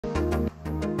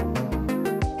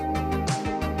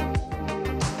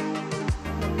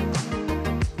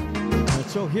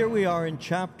So here we are in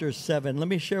chapter 7. Let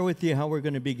me share with you how we're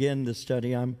going to begin the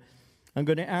study. I'm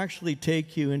going to actually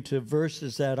take you into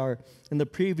verses that are in the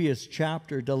previous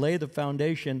chapter to lay the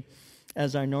foundation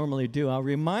as I normally do. I'll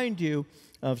remind you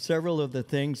of several of the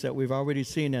things that we've already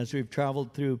seen as we've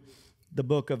traveled through the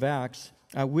book of Acts.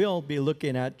 I will be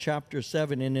looking at chapter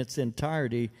 7 in its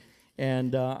entirety,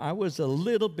 and I was a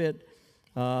little bit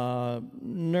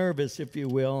nervous, if you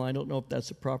will. I don't know if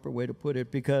that's a proper way to put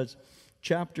it, because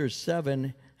chapter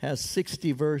 7 has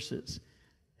 60 verses,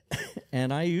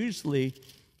 and I usually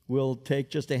will take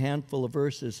just a handful of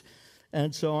verses.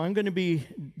 And so I'm going to be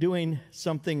doing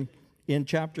something in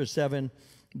chapter 7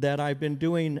 that I've been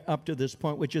doing up to this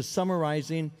point, which is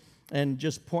summarizing and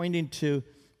just pointing to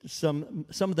some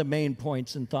of the main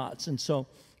points and thoughts. And so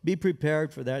be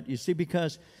prepared for that. You see,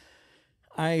 because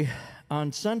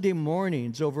on Sunday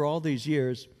mornings over all these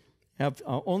years, have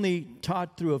only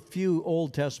taught through a few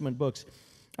Old Testament books.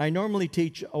 I normally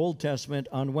teach Old Testament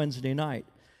on Wednesday night.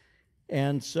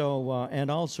 And so,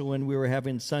 and also when we were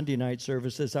having Sunday night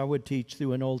services, I would teach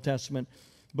through an Old Testament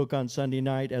book on Sunday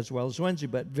night as well as Wednesday.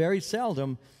 But very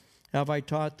seldom have I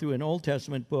taught through an Old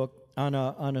Testament book on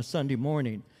a Sunday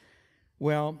morning.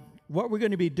 Well, what we're going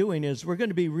to be doing is we're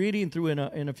going to be reading through in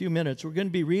a few minutes. We're going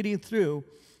to be reading through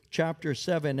chapter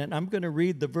 7, and I'm going to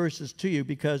read the verses to you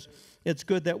because it's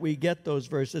good that we get those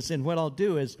verses. And what I'll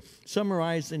do is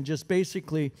summarize and just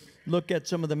basically look at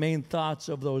some of the main thoughts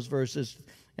of those verses,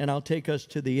 and I'll take us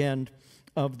to the end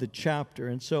of the chapter.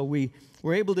 And so we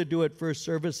were able to do it first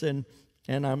service, and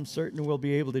I'm certain we'll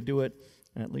be able to do it,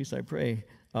 at least I pray,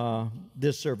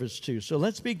 this service too. So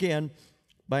let's begin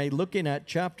by looking at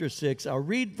chapter 6. I'll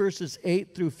read verses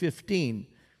 8 through 15,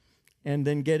 and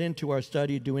then get into our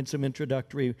study, doing some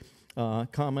introductory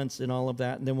comments and all of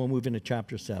that, and then we'll move into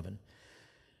chapter 7.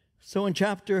 So in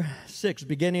chapter 6,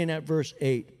 beginning at verse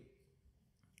 8,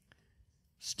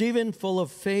 Stephen, full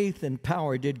of faith and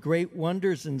power, did great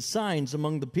wonders and signs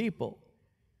among the people.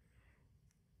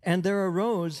 And there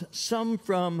arose some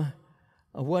from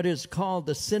what is called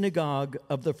the synagogue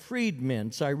of the freedmen,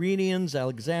 Cyrenians,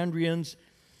 Alexandrians,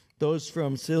 those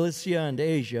from Cilicia and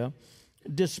Asia,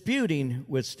 disputing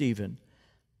with Stephen.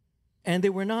 And they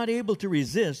were not able to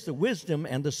resist the wisdom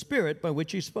and the spirit by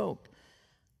which he spoke.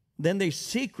 Then they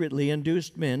secretly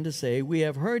induced men to say, "We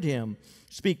have heard him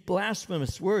speak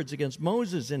blasphemous words against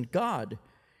Moses and God."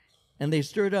 And they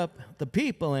stirred up the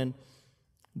people and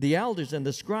the elders and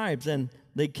the scribes, and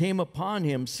they came upon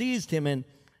him, seized him,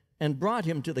 and brought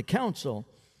him to the council.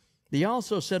 They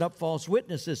also set up false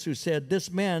witnesses who said, "This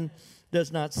man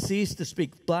does not cease to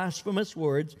speak blasphemous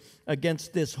words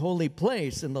against this holy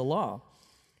place in the law.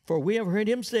 For we have heard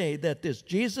him say that this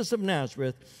Jesus of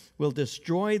Nazareth will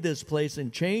destroy this place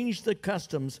and change the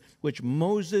customs which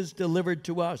Moses delivered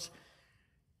to us."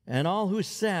 And all who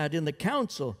sat in the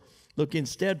council, looking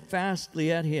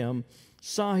steadfastly at him,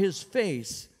 saw his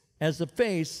face as the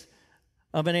face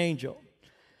of an angel.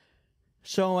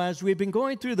 So as we've been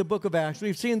going through the book of Acts,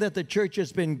 we've seen that the church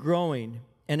has been growing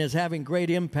and is having great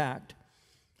impact.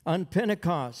 On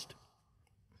Pentecost,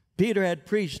 Peter had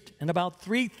preached, and about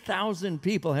 3,000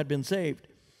 people had been saved.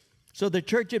 So the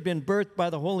church had been birthed by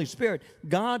the Holy Spirit.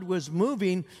 God was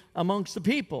moving amongst the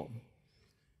people.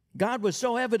 God was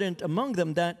so evident among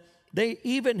them that they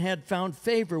even had found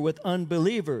favor with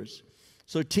unbelievers.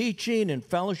 So teaching and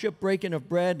fellowship, breaking of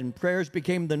bread, and prayers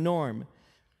became the norm.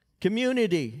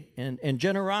 Community and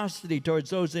generosity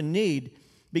towards those in need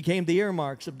became the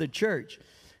earmarks of the church.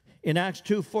 In Acts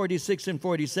 2:46 and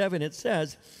 47, it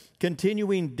says,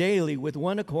 "Continuing daily with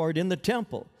one accord in the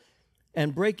temple,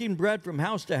 and breaking bread from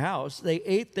house to house, they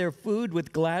ate their food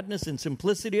with gladness and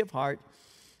simplicity of heart,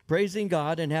 praising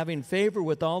God and having favor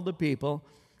with all the people.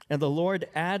 And the Lord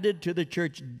added to the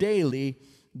church daily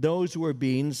those who were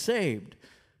being saved."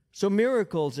 So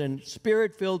miracles and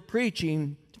spirit-filled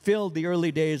preaching filled the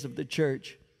early days of the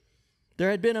church.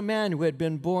 There had been a man who had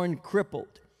been born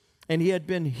crippled, and he had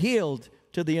been healed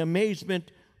to the amazement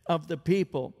of the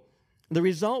people. The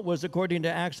result was, according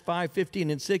to Acts 5:15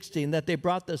 and 16, that they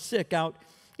brought the sick out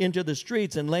into the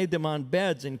streets and laid them on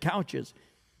beds and couches,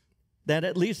 that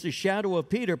at least the shadow of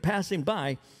Peter passing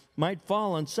by might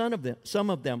fall on some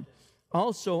of them.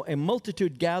 Also, a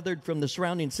multitude gathered from the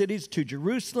surrounding cities to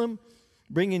Jerusalem,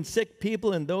 bringing sick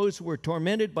people and those who were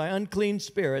tormented by unclean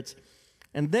spirits,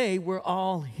 and they were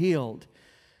all healed.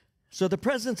 So the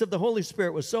presence of the Holy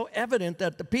Spirit was so evident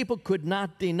that the people could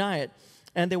not deny it,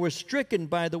 and they were stricken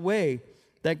by the way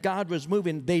that God was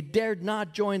moving. They dared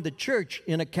not join the church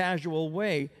in a casual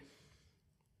way.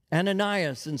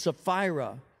 Ananias and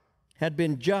Sapphira had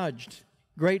been judged.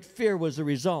 Great fear was the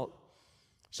result.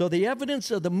 So the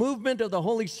evidence of the movement of the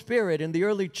Holy Spirit in the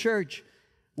early church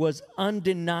was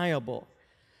undeniable.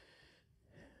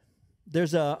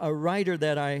 There's a writer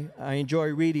that I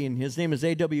enjoy reading. His name is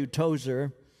A.W.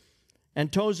 Tozer.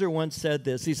 And Tozer once said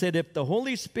this. He said, if the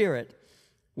Holy Spirit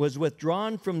was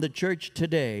withdrawn from the church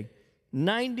today,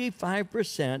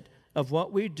 95% of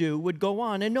what we do would go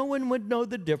on, and no one would know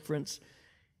the difference.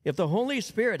 If the Holy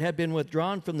Spirit had been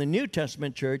withdrawn from the New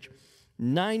Testament church,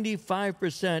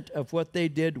 95% of what they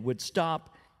did would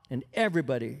stop, and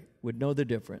everybody would know the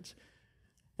difference.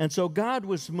 And so God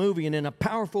was moving in a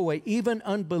powerful way. Even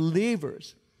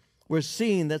unbelievers were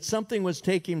seeing that something was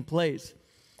taking place,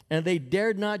 and they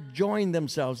dared not join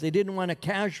themselves. They didn't want to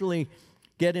casually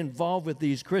get involved with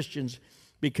these Christians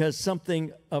because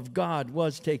something of God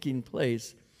was taking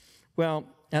place. Well,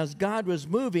 as God was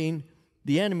moving,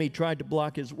 the enemy tried to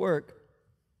block his work.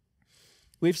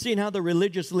 We've seen how the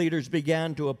religious leaders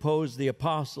began to oppose the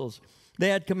apostles. They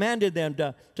had commanded them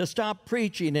to stop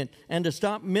preaching and to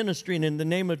stop ministering in the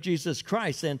name of Jesus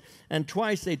Christ. And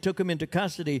twice they took them into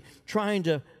custody, trying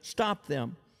to stop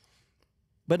them.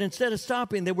 But instead of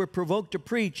stopping, they were provoked to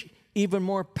preach even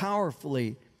more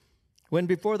powerfully. When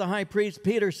before the high priest,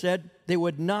 Peter said they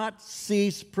would not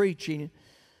cease preaching.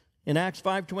 In Acts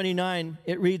 5:29,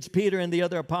 it reads, Peter and the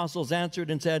other apostles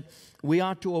answered and said, we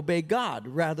ought to obey God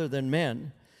rather than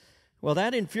men. Well,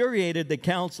 that infuriated the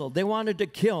council. They wanted to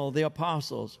kill the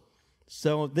apostles.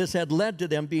 So this had led to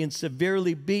them being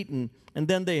severely beaten, and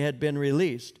then they had been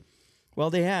released. Well,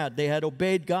 they had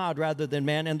obeyed God rather than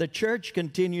man, and the church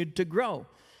continued to grow.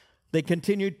 They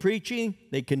continued preaching,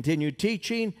 they continued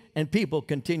teaching, and people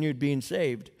continued being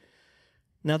saved.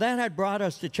 Now that had brought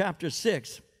us to chapter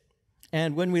 6.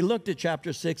 And when we looked at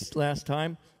chapter 6 last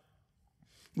time,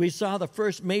 we saw the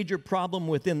first major problem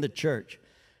within the church.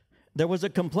 There was a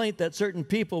complaint that certain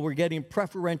people were getting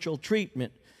preferential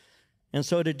treatment. And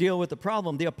so to deal with the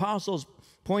problem, the apostles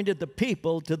pointed the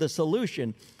people to the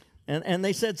solution. And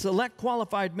they said, select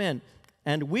qualified men,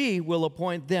 and we will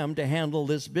appoint them to handle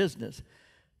this business.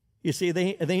 You see,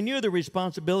 they knew the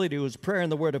responsibility was prayer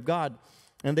and the Word of God,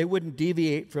 and they wouldn't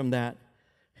deviate from that.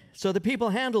 So the people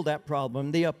handled that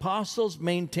problem. The apostles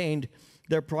maintained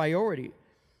their priority.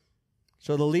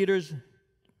 So the leaders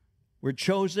were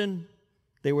chosen.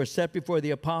 They were set before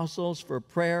the apostles for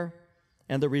prayer.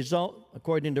 And the result,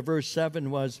 according to verse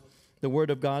 7, was the Word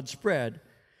of God spread.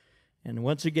 And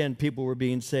once again, people were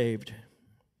being saved.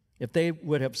 If they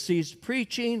would have ceased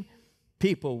preaching,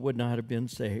 people would not have been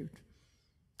saved.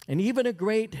 And even a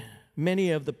great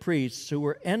many of the priests who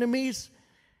were enemies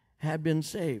had been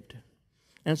saved.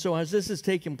 And so as this is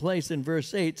taking place in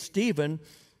verse 8, Stephen,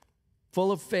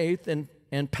 full of faith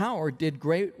and power, did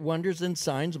great wonders and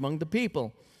signs among the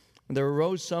people. And there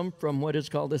arose some from what is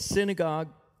called the synagogue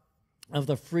of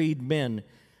the freedmen,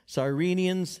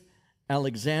 Cyrenians,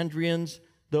 Alexandrians,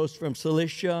 those from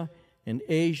Cilicia and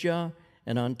Asia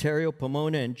and Ontario,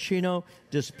 Pomona, and Chino,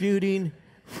 disputing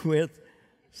with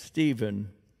Stephen.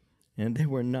 And they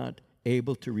were not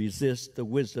able to resist the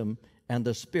wisdom and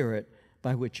the spirit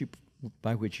by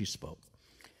which he spoke.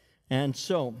 And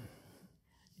so,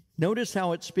 notice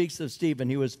how it speaks of Stephen.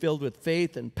 He was filled with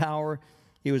faith and power.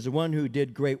 He was the one who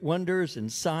did great wonders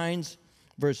and signs.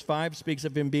 Verse 5 speaks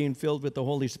of him being filled with the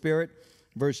Holy Spirit.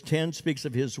 Verse 10 speaks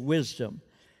of his wisdom.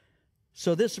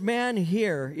 So this man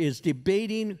here is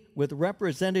debating with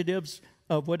representatives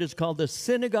of what is called the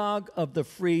synagogue of the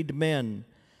freedmen.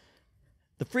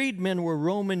 The freedmen were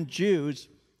Roman Jews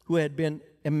who had been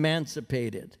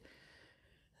emancipated.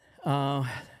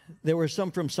 There were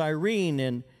some from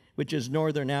Cyrene, which is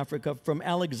northern Africa, from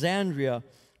Alexandria,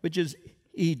 which is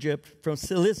Egypt, from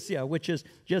Cilicia, which is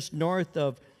just north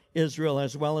of Israel,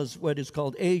 as well as what is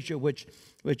called Asia, which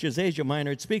is Asia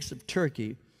Minor. It speaks of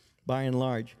Turkey, by and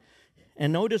large.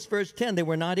 And notice verse 10, they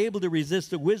were not able to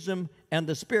resist the wisdom and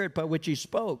the spirit by which he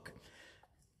spoke.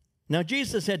 Now,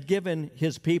 Jesus had given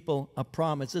his people a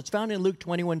promise. It's found in Luke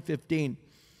 21:15.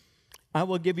 I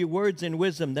will give you words and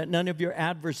wisdom that none of your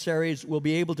adversaries will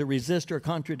be able to resist or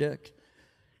contradict.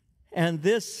 And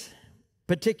this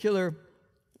particular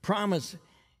promise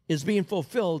is being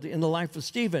fulfilled in the life of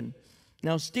Stephen.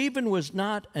 Now, Stephen was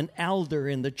not an elder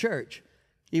in the church.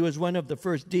 He was one of the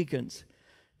first deacons.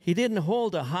 He didn't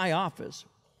hold a high office,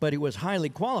 but he was highly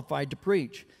qualified to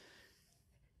preach.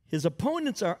 His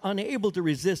opponents are unable to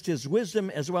resist his wisdom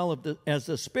as well as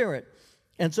the Spirit.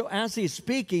 And so as he's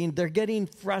speaking, they're getting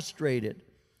frustrated.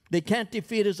 They can't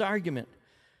defeat his argument.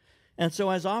 And so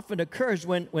as often occurs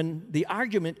when the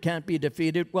argument can't be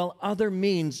defeated, well, other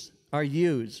means are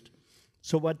used.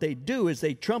 So what they do is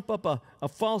they trump up a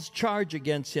false charge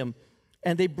against him,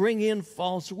 and they bring in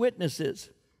false witnesses.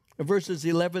 Verses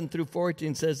 11 through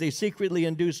 14 says, they secretly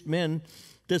induced men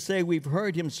to say, we've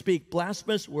heard him speak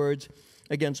blasphemous words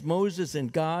against Moses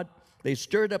and God. They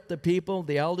stirred up the people,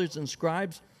 the elders and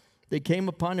scribes. They came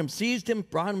upon him, seized him,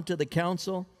 brought him to the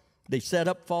council. They set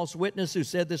up false witnesses who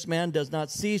said, this man does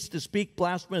not cease to speak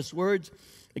blasphemous words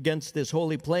against this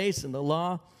holy place and the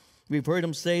law. We've heard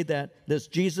him say that this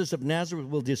Jesus of Nazareth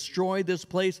will destroy this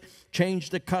place, change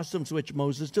the customs which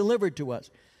Moses delivered to us.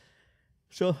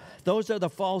 So those are the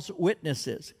false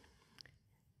witnesses.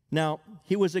 Now,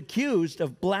 he was accused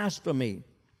of blasphemy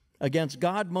against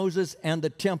God, Moses, and the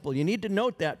temple. You need to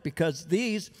note that because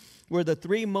these were the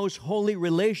three most holy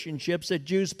relationships that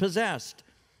Jews possessed.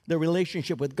 The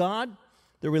relationship with God,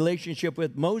 the relationship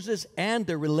with Moses, and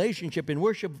the relationship in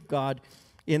worship of God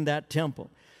in that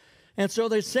temple. And so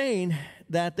they're saying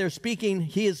that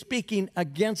he is speaking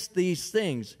against these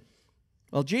things.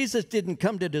 Well, Jesus didn't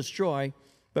come to destroy,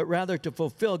 but rather to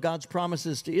fulfill God's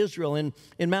promises to Israel. In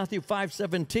Matthew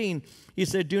 5:17, he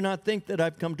said, do not think that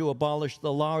I've come to abolish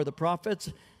the law or the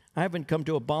prophets. I haven't come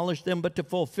to abolish them, but to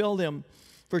fulfill them.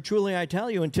 For truly I tell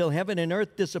you, until heaven and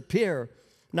earth disappear,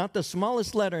 not the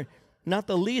smallest letter, not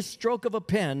the least stroke of a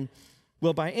pen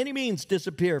will by any means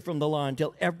disappear from the law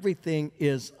until everything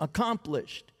is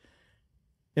accomplished.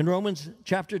 In Romans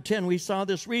chapter 10, we saw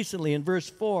this recently in verse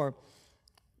 4.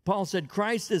 Paul said,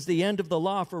 Christ is the end of the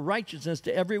law for righteousness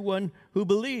to everyone who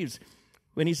believes.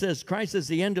 When he says Christ is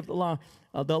the end of the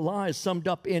law is summed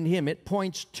up in him. It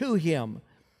points to him.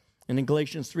 And in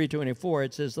Galatians 3:24,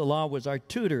 it says the law was our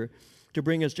tutor to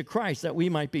bring us to Christ, that we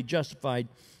might be justified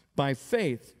by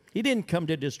faith. He didn't come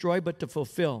to destroy, but to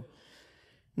fulfill.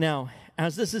 Now,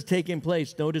 as this is taking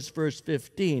place, notice verse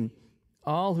 15.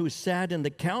 All who sat in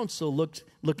the council,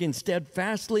 looking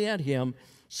steadfastly at him,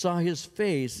 saw his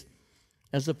face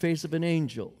as the face of an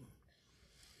angel.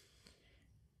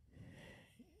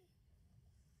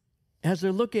 As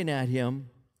they're looking at him,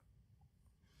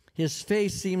 his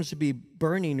face seems to be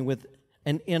burning with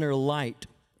an inner light.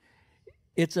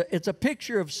 It's a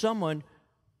picture of someone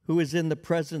who is in the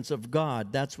presence of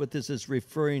God. That's what this is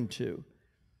referring to.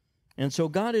 And so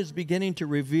God is beginning to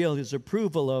reveal his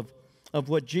approval of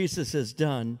what Jesus has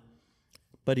done,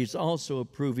 but he's also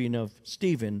approving of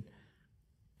Stephen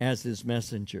as his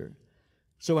messenger.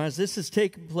 So as this is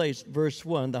taking place, verse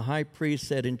 1, the high priest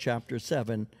said in chapter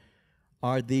 7,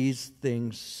 are these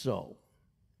things so?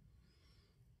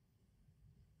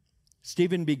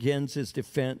 Stephen begins his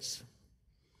defense,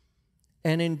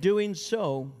 and in doing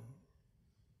so,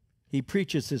 he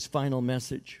preaches his final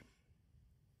message.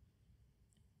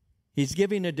 He's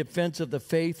giving a defense of the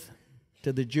faith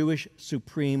to the Jewish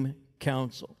Supreme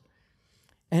Council.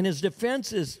 And his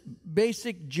defense is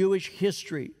basic Jewish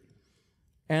history.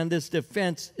 And this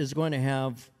defense is going to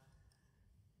have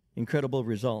incredible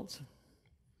results.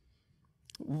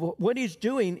 What he's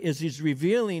doing is he's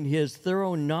revealing his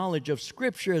thorough knowledge of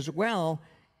Scripture as well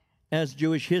as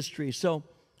Jewish history. So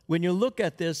when you look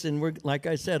at this, and like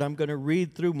I said, I'm going to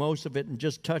read through most of it and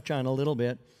just touch on a little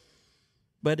bit.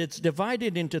 But it's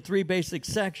divided into three basic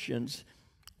sections.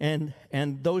 And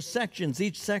those sections,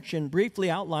 each section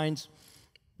briefly outlines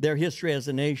their history as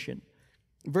a nation.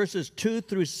 Verses 2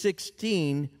 through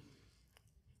 16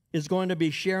 is going to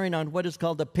be sharing on what is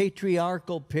called the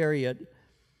patriarchal period.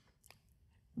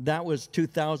 That was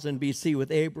 2000 BC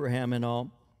with Abraham and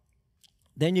all.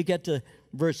 Then you get to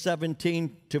verse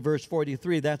 17 to verse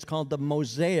 43. That's called the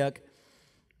Mosaic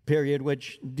period,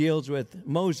 which deals with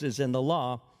Moses and the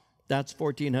law. That's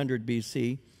 1400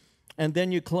 BC. And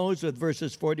then you close with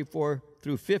verses 44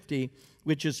 through 50,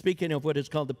 which is speaking of what is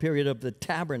called the period of the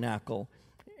tabernacle.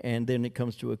 And then it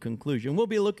comes to a conclusion. We'll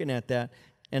be looking at that.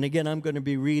 And again, I'm going to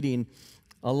be reading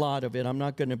a lot of it. I'm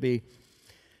not going to be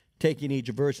taking each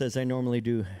verse as I normally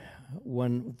do,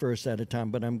 one verse at a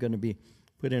time, but I'm going to be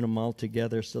putting them all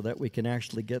together so that we can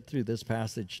actually get through this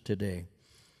passage today.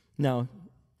 Now,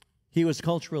 he was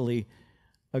culturally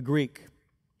a Greek,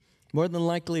 more than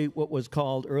likely what was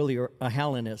called earlier a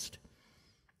Hellenist.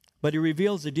 But he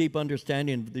reveals a deep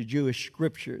understanding of the Jewish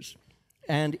scriptures.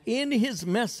 And in his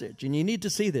message, and you need to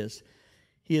see this,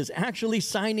 he is actually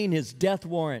signing his death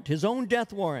warrant, his own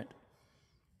death warrant.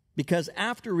 Because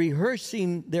after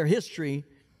rehearsing their history,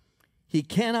 he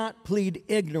cannot plead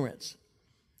ignorance.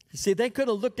 You see, they could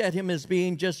have looked at him as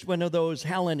being just one of those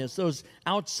Hellenists, those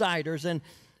outsiders,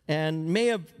 and may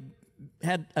have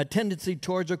had a tendency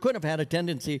towards, or could have had a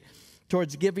tendency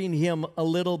towards giving him a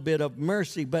little bit of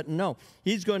mercy. But no,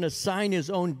 he's going to sign his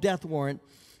own death warrant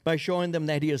by showing them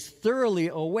that he is thoroughly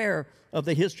aware of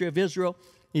the history of Israel.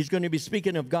 He's going to be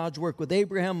speaking of God's work with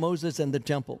Abraham, Moses, and the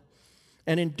temple.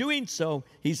 And in doing so,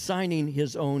 he's signing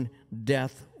his own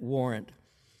death warrant.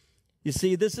 You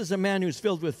see, this is a man who's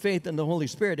filled with faith in the Holy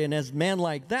Spirit. And as a man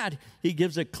like that, he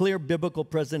gives a clear biblical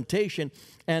presentation.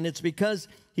 And it's because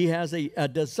he has a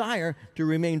desire to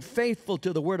remain faithful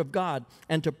to the Word of God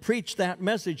and to preach that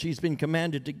message he's been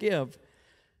commanded to give.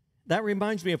 That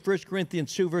reminds me of 1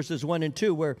 Corinthians 2, verses 1 and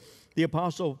 2, where the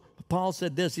Apostle Paul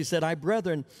said this. He said, I,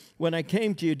 brethren, when I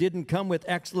came to you, didn't come with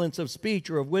excellence of speech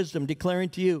or of wisdom, declaring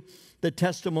to you the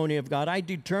testimony of God. I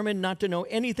determined not to know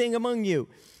anything among you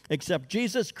except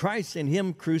Jesus Christ and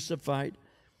Him crucified.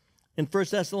 In 1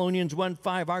 Thessalonians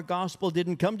 1:5, our gospel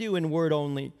didn't come to you in word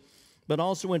only, but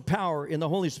also in power, in the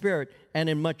Holy Spirit, and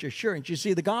in much assurance. You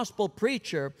see, the gospel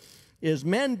preacher is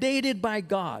mandated by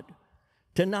God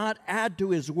to not add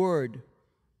to His word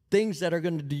things that are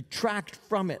going to detract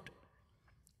from it.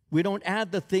 We don't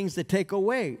add the things that take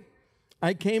away.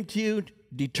 I came to you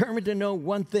determined to know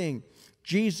one thing,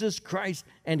 Jesus Christ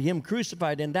and Him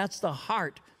crucified, and that's the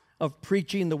heart of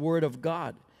preaching the Word of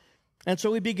God. And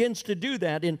so he begins to do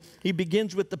that, and he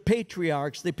begins with the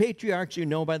patriarchs. The patriarchs you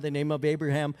know by the name of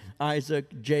Abraham,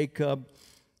 Isaac, Jacob,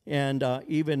 and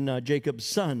even Jacob's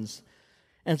sons.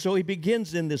 And so he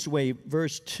begins in this way,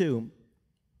 verse 2.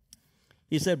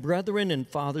 He said, brethren and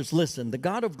fathers, listen, the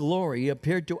God of glory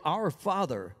appeared to our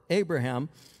father, Abraham,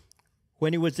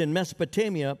 when he was in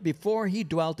Mesopotamia, before he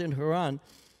dwelt in Haran,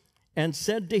 and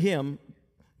said to him,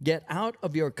 get out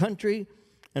of your country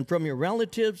and from your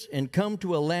relatives and come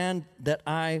to a land that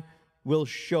I will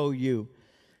show you.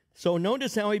 So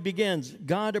notice how he begins.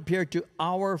 God appeared to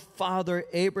our father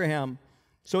Abraham.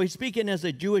 So he's speaking as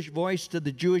a Jewish voice to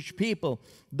the Jewish people.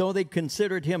 Though they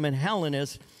considered him an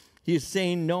Hellenist, he's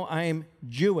saying, no, I am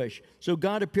Jewish. So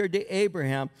God appeared to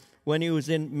Abraham when he was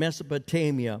in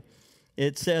Mesopotamia.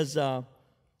 It says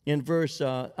in verse,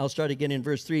 I'll start again in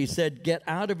verse 3. He said, get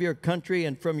out of your country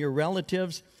and from your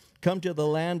relatives, come to the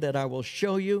land that I will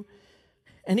show you.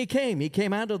 And he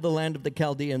came out of the land of the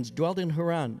Chaldeans, dwelt in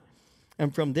Haran.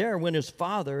 And from there, when his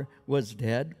father was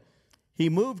dead, he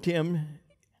moved him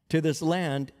to this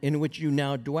land in which you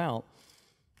now dwell.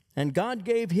 And God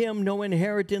gave him no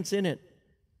inheritance in it,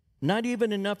 not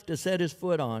even enough to set his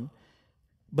foot on.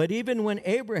 But even when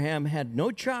Abraham had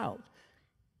no child,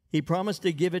 he promised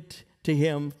to give it to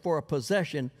him for a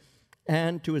possession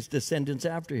and to his descendants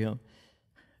after him.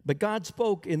 But God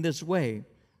spoke in this way,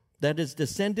 that his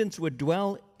descendants would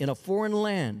dwell in a foreign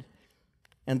land,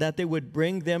 and that they would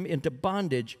bring them into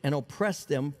bondage and oppress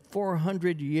them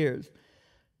 400 years.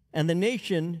 And the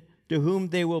nation to whom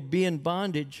they will be in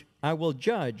bondage I will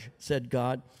judge, said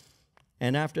God,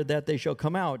 and after that they shall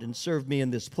come out and serve me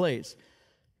in this place.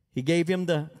 He gave him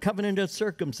the covenant of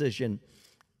circumcision.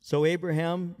 So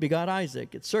Abraham begot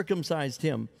Isaac. It circumcised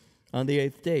him on the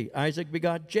 8th day. Isaac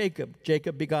begot Jacob.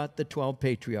 Jacob begot the 12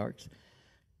 patriarchs.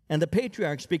 And the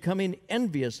patriarchs, becoming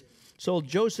envious, sold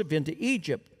Joseph into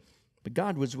Egypt. But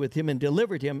God was with him and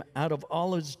delivered him out of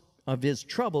all of his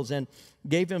troubles and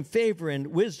gave him favor and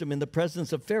wisdom in the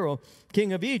presence of Pharaoh,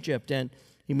 king of Egypt. And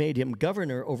he made him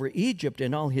governor over Egypt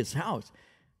and all his house.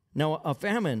 Now a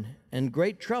famine and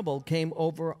great trouble came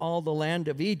over all the land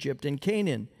of Egypt and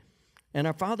Canaan. And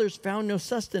our fathers found no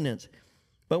sustenance.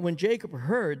 But when Jacob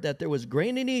heard that there was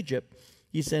grain in Egypt,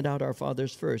 he sent out our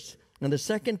fathers first. And the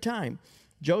second time,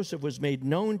 Joseph was made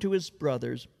known to his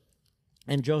brothers,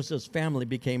 and Joseph's family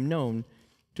became known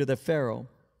to the Pharaoh.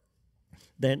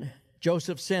 Then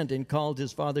Joseph sent and called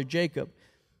his father Jacob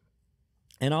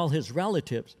and all his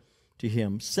relatives to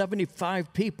him,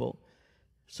 75 people.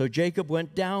 So Jacob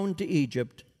went down to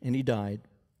Egypt, and he died,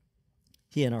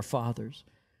 he and our fathers.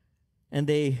 And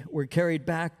they were carried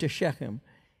back to Shechem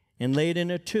and laid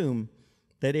in a tomb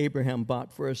that Abraham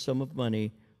bought for a sum of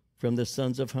money from the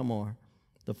sons of Hamor,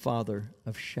 the father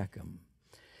of Shechem.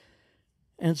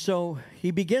 And so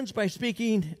he begins by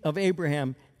speaking of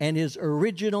Abraham and his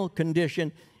original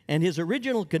condition, and his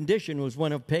original condition was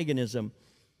one of paganism.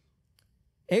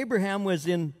 Abraham was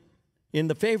in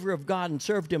the favor of God and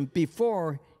served him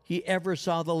before he ever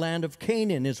saw the land of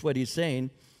Canaan, is what he's saying,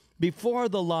 before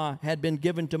the law had been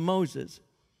given to Moses,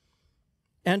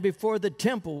 and before the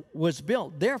temple was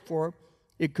built. Therefore,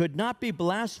 it could not be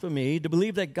blasphemy to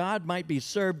believe that God might be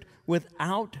served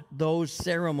without those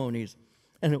ceremonies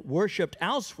and worshipped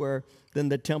elsewhere than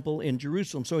the temple in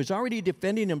Jerusalem. So he's already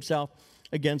defending himself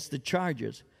against the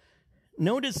charges.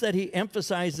 Notice that he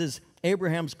emphasizes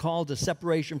Abraham's call to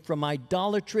separation from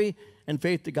idolatry and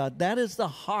faith to God. That is the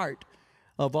heart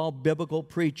of all biblical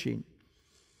preaching.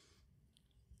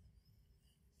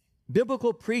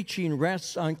 Biblical preaching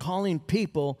rests on calling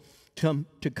people to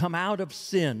come out of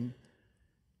sin,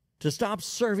 to stop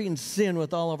serving sin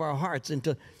with all of our hearts, and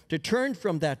to turn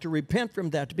from that, to repent from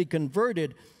that, to be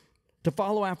converted to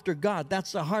follow after God.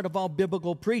 That's the heart of all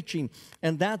biblical preaching.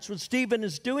 And that's what Stephen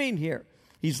is doing here.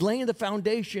 He's laying the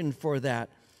foundation for that,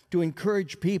 to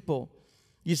encourage people.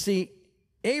 You see,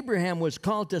 Abraham was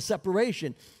called to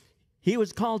separation. He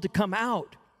was called to come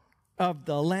out of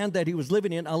the land that he was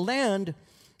living in, a land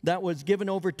that was given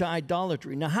over to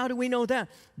idolatry. Now, how do we know that?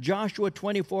 Joshua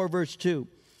 24, verse 2.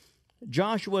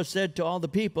 Joshua said to all the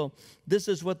people, "This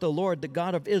is what the Lord, the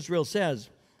God of Israel, says.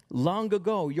 Long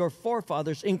ago, your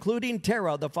forefathers, including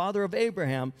Terah, the father of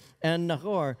Abraham, and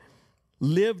Nahor,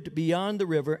 lived beyond the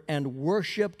river and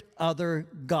worshiped other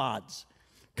gods.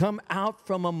 Come out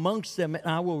from amongst them, and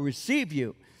I will receive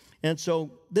you." And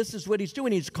so this is what he's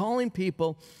doing. He's calling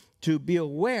people to be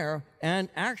aware and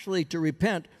actually to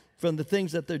repent from the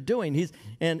things that they're doing.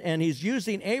 He's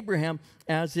using Abraham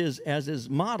as his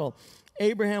model.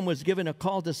 Abraham was given a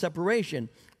call to separation.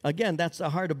 Again, that's the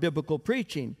heart of biblical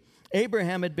preaching.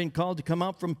 Abraham had been called to come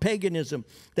out from paganism,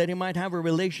 that he might have a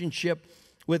relationship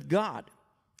with God.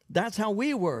 That's how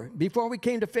we were before we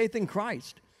came to faith in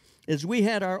Christ, is we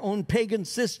had our own pagan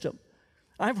system.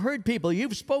 I've heard people,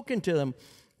 you've spoken to them,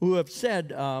 who have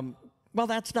said, well,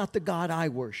 that's not the God I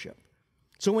worship.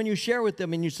 So when you share with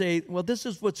them and you say, well, this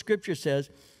is what Scripture says,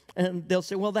 and they'll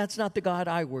say, well, that's not the God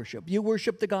I worship. You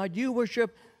worship the God you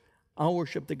worship, I'll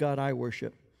worship the God I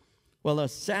worship. Well, the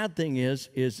sad thing is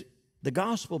the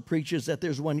gospel preaches that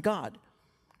there's one God,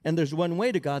 and there's one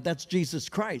way to God, that's Jesus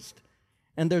Christ.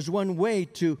 And there's one way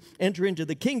to enter into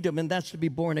the kingdom, and that's to be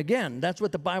born again. That's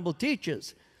what the Bible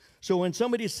teaches. So when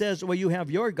somebody says, well, you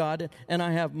have your God and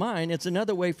I have mine, it's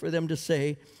another way for them to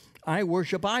say, I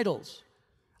worship idols.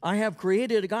 I have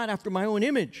created a God after my own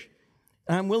image.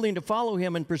 I'm willing to follow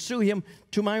him and pursue him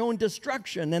to my own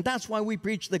destruction. And that's why we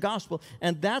preach the gospel.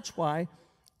 And that's why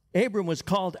Abram was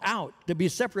called out to be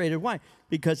separated. Why?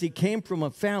 Because he came from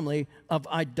a family of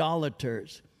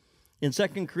idolaters. In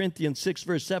 2 Corinthians 6,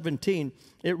 verse 17,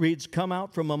 it reads, "Come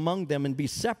out from among them and be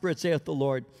separate, saith the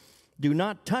Lord. Do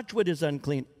not touch what is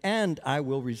unclean, and I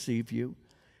will receive you."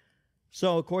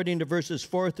 So according to verses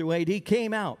 4 through 8, he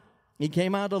came out. He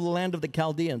came out of the land of the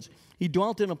Chaldeans. He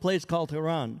dwelt in a place called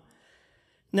Haran.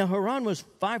 Now, Haran was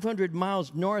 500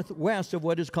 miles northwest of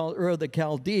what is called Ur of the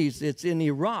Chaldees. It's in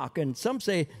Iraq, and some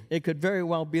say it could very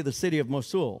well be the city of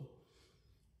Mosul.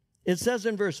 It says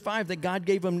in verse 5 that God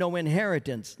gave him no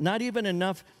inheritance, not even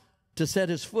enough to set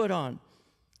his foot on.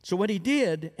 So what he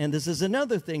did, and this is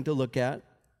another thing to look at,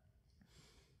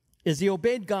 is he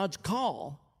obeyed God's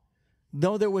call,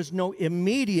 though there was no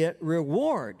immediate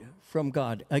reward from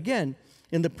God. Again,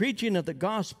 in the preaching of the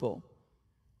gospel,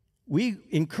 we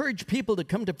encourage people to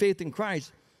come to faith in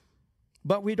Christ,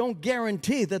 but we don't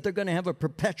guarantee that they're going to have a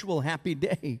perpetual happy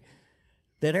day,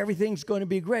 that everything's going to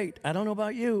be great. I don't know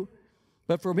about you,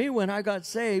 but for me, when I got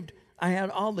saved, I had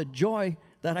all the joy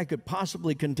that I could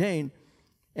possibly contain,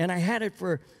 and I had it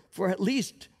for at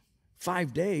least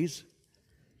 5 days.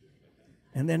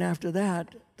 And then after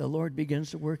that, the Lord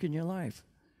begins to work in your life.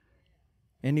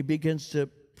 And he begins to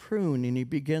prune, and he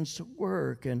begins to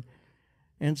work.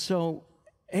 And so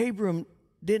Abram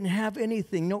didn't have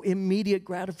anything, no immediate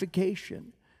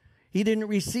gratification. He didn't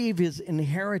receive his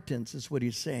inheritance, is what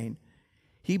he's saying.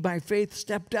 He, by faith,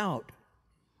 stepped out,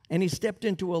 and he stepped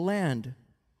into a land,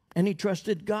 and he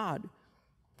trusted God.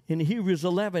 In Hebrews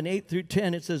 11, 8 through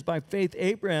 10, it says, "By faith,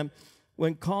 Abraham,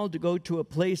 when called to go to a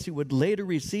place he would later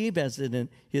receive as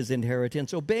his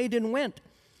inheritance, obeyed and went,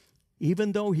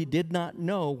 even though he did not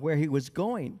know where he was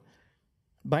going.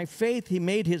 By faith, he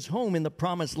made his home in the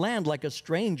promised land like a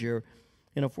stranger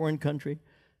in a foreign country.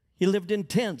 He lived in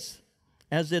tents,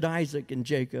 as did Isaac and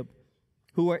Jacob,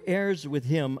 who were heirs with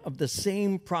him of the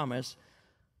same promise,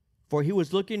 for he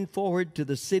was looking forward to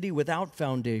the city without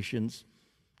foundations,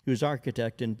 whose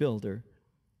architect and builder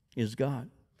is God."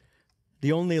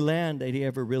 The only land that he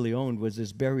ever really owned was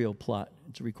his burial plot.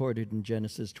 It's recorded in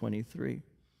Genesis 23.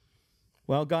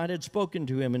 Well, God had spoken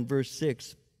to him in verse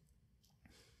 6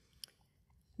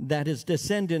 that his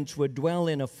descendants would dwell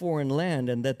in a foreign land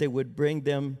and that they would bring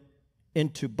them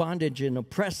into bondage and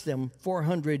oppress them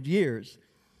 400 years.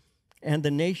 "And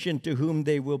the nation to whom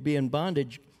they will be in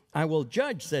bondage I will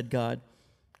judge," said God,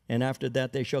 "and after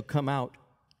that they shall come out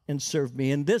and serve me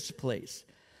in this place."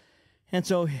 And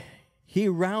so he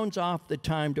rounds off the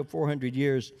time to 400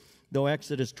 years, though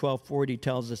Exodus 12:40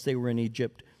 tells us they were in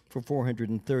Egypt for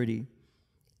 430.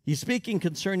 He's speaking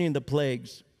concerning the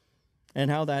plagues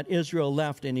and how that Israel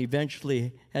left and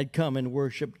eventually had come and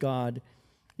worshiped God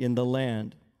in the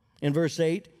land. In verse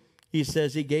 8, he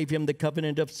says he gave him the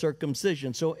covenant of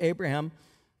circumcision. So Abraham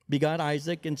begot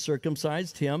Isaac and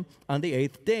circumcised him on the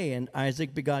 8th day. And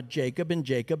Isaac begot Jacob, and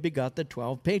Jacob begot the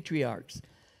 12 patriarchs.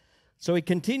 So he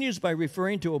continues by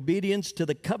referring to obedience to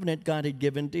the covenant God had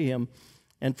given to him.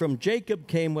 And from Jacob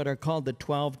came what are called the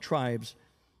 12 tribes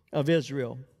of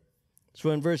Israel. So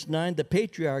in verse 9, the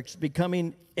patriarchs,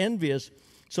 becoming envious,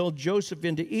 sold Joseph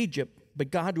into Egypt,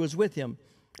 but God was with him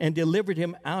and delivered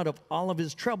him out of all of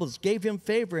his troubles, gave him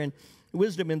favor and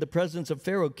wisdom in the presence of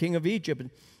Pharaoh, king of Egypt,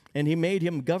 and he made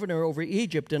him governor over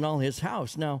Egypt and all his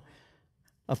house. Now,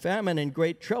 a famine and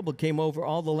great trouble came over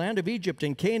all the land of Egypt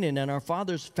and Canaan, and our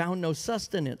fathers found no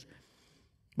sustenance.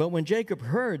 But when Jacob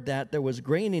heard that there was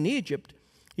grain in Egypt,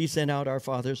 he sent out our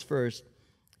fathers first.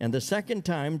 And the second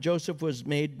time Joseph was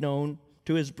made known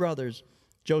to his brothers,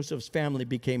 Joseph's family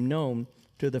became known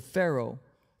to the Pharaoh.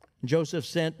 Joseph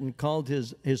sent and called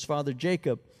his father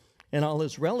Jacob and all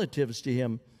his relatives to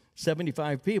him,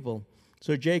 75 people.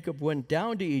 So Jacob went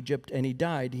down to Egypt, and he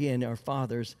died, he and our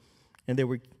fathers, and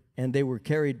they were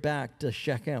carried back to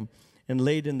Shechem and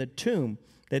laid in the tomb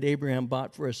that Abraham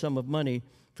bought for a sum of money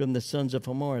from the sons of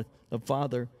Hamor, the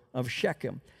father of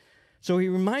Shechem. So he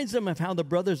reminds them of how the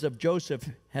brothers of Joseph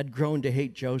had grown to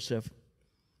hate Joseph.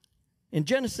 In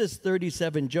Genesis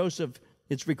 37, Joseph,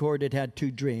 it's recorded, had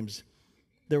 2 dreams.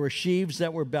 There were sheaves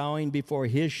that were bowing before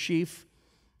his sheaf,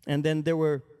 and then there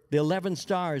were the 11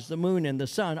 stars, the moon, and the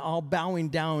sun, all bowing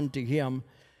down to him.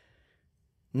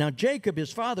 Now Jacob,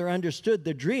 his father, understood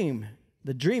the dream.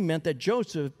 The dream meant that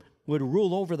Joseph would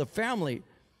rule over the family.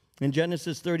 In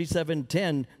Genesis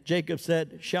 37:10, Jacob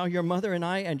said, "Shall your mother and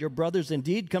I and your brothers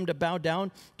indeed come to bow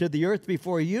down to the earth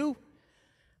before you?"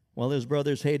 Well, his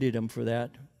brothers hated him for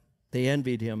that. They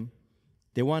envied him.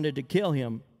 They wanted to kill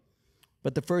him.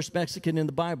 But the first Mexican in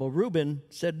the Bible, Reuben,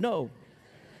 said no.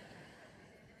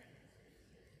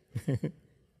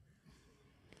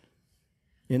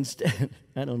 Instead,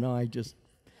 I don't know, I just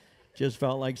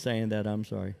felt like saying that. I'm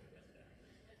sorry.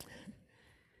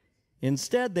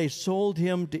 Instead, they sold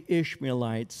him to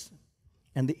Ishmaelites,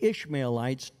 and the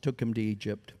Ishmaelites took him to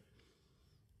Egypt.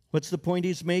 What's the point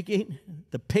he's making?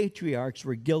 The patriarchs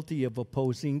were guilty of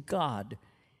opposing God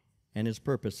and his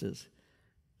purposes.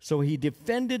 So he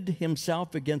defended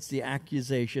himself against the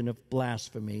accusation of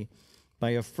blasphemy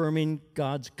by affirming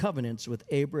God's covenants with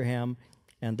Abraham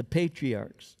and the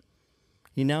patriarchs.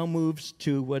 He now moves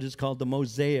to what is called the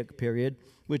Mosaic period,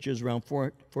 which is around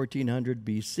 1400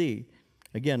 BC.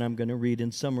 Again, I'm going to read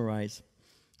and summarize.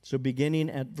 So beginning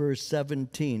at verse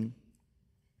 17.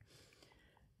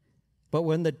 But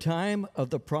when the time of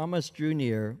the promise drew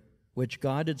near, which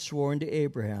God had sworn to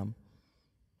Abraham,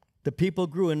 the people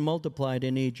grew and multiplied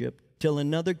in Egypt, till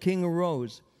another king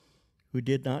arose who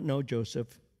did not know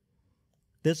Joseph.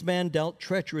 This man dealt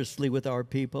treacherously with our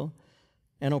people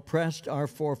and oppressed our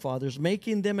forefathers,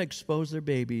 making them expose their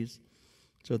babies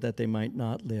so that they might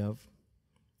not live.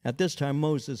 At this time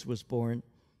Moses was born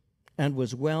and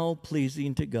was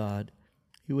well-pleasing to God.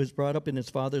 He was brought up in his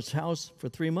father's house for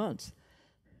 3 months.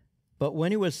 But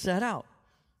when he was set out,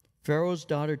 Pharaoh's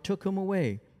daughter took him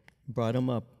away and brought him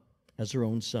up as her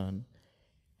own son.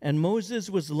 And Moses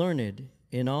was learned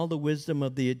in all the wisdom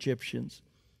of the Egyptians,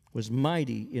 was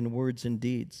mighty in words and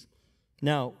deeds.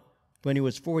 Now, when he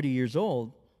was 40 years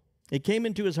old, it came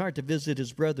into his heart to visit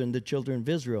his brethren, the children of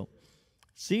Israel.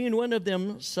 Seeing one of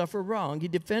them suffer wrong, he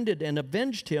defended and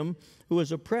avenged him who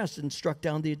was oppressed and struck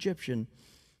down the Egyptian.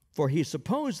 For he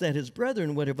supposed that his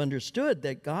brethren would have understood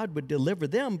that God would deliver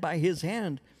them by his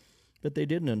hand, but they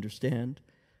didn't understand.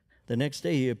 The next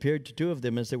day he appeared to 2 of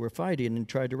them as they were fighting and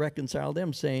tried to reconcile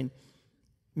them, saying,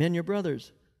 "Men, your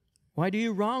brothers, why do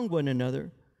you wrong one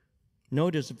another?"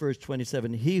 Notice verse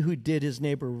 27, he who did his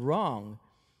neighbor wrong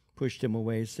pushed him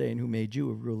away, saying, "Who made you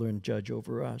a ruler and judge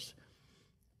over us?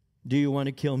 Do you want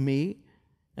to kill me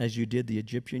as you did the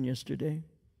Egyptian yesterday?"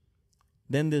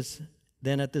 Then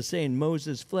at the saying,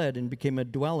 Moses fled and became a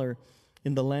dweller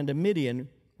in the land of Midian,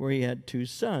 where he had 2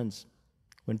 sons.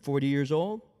 When 40 years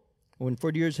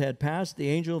had passed, the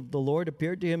angel of the Lord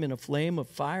appeared to him in a flame of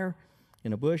fire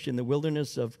in a bush in the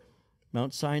wilderness of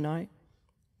Mount Sinai.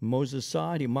 Moses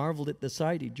saw it, he marveled at the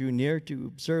sight. He drew near to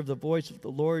observe the voice of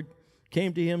the Lord,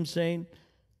 came to him saying,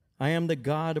 "I am the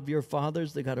God of your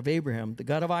fathers, the God of Abraham, the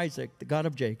God of Isaac, the God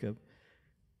of Jacob."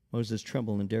 Moses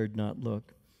trembled and dared not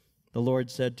look. The Lord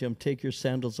said to him, "Take your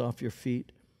sandals off your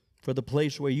feet, for the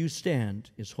place where you stand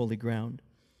is holy ground.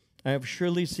 I have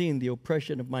surely seen the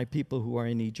oppression of my people who are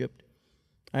in Egypt.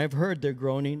 I have heard their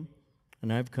groaning,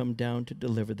 and I have come down to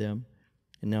deliver them.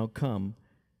 And now come,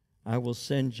 I will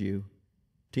send you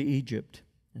to Egypt."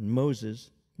 And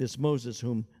Moses, this Moses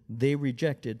whom they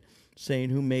rejected,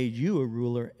 saying, "Who made you a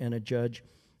ruler and a judge?"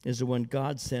 is the one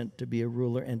God sent to be a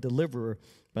ruler and deliverer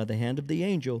by the hand of the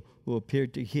angel who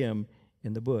appeared to him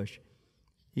in the bush.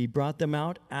 He brought them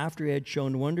out after he had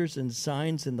shown wonders and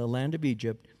signs in the land of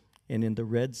Egypt and in the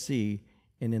Red Sea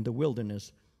and in the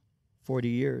wilderness 40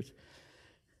 years.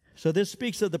 So this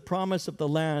speaks of the promise of the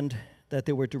land that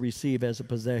they were to receive as a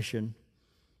possession.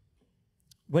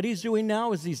 What he's doing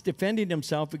now is he's defending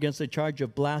himself against the charge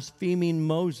of blaspheming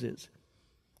Moses.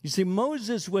 You see,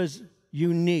 Moses was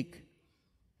unique.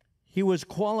 He was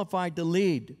qualified to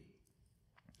lead.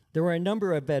 There were a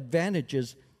number of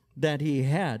advantages that he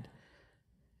had.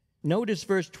 Notice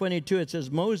verse 22, it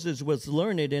says, Moses was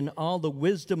learned in all the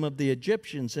wisdom of the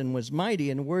Egyptians and was mighty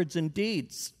in words and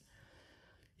deeds.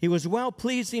 He was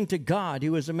well-pleasing to God. He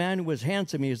was a man who was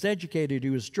handsome. He was educated. He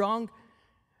was strong,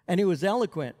 and he was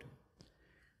eloquent.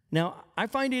 Now, I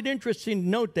find it interesting to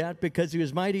note that because he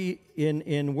was mighty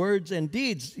in words and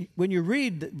deeds. When you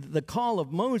read the call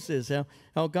of Moses,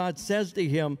 how God says to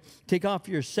him, take off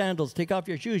your sandals, take off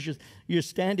your shoes, you're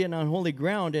standing on holy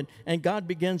ground, and God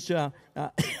begins to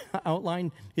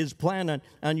outline his plan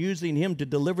on using him to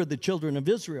deliver the children of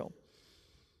Israel.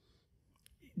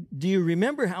 Do you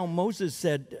remember how Moses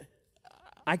said,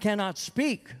 I cannot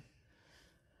speak?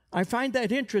 I find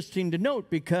that interesting to note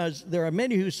because there are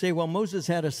many who say, well, Moses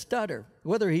had a stutter.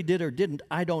 Whether he did or didn't,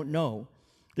 I don't know.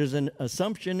 There's an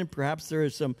assumption, and perhaps there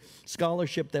is some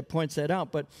scholarship that points that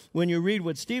out. But when you read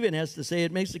what Stephen has to say,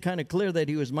 it makes it kind of clear that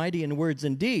he was mighty in words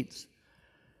and deeds.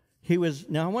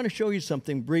 Now, I want to show you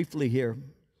something briefly here.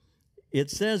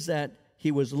 It says that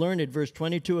he was learned, verse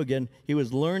 22 again, he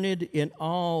was learned in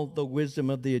all the wisdom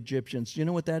of the Egyptians. Do you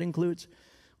know what that includes?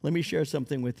 Let me share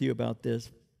something with you about this.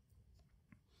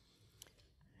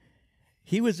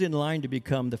 He was in line to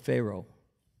become the Pharaoh.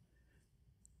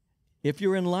 If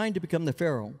you're in line to become the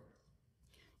Pharaoh,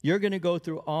 you're going to go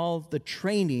through all the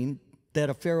training that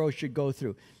a Pharaoh should go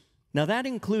through. Now, that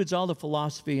includes all the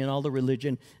philosophy and all the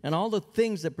religion and all the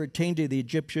things that pertain to the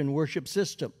Egyptian worship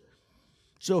system.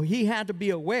 So he had to be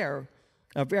aware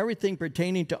of everything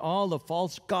pertaining to all the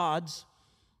false gods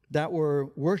that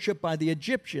were worshipped by the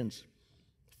Egyptians.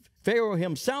 Pharaoh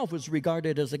himself was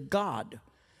regarded as a god.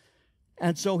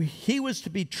 And so he was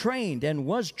to be trained and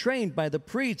was trained by the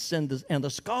priests and the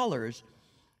scholars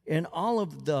in all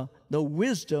of the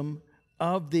wisdom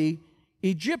of the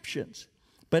Egyptians.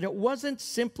 But it wasn't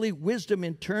simply wisdom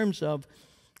in terms of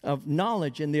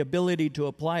knowledge and the ability to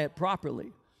apply it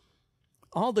properly.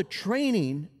 All the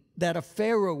training that a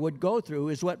Pharaoh would go through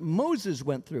is what Moses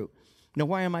went through. Now,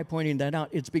 why am I pointing that out?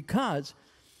 It's because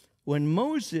when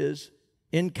Moses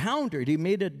he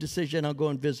made a decision, I'll go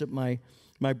and visit my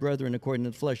brethren according to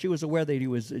the flesh. He was aware that he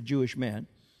was a Jewish man.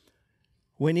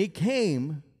 When he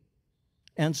came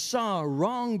and saw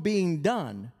wrong being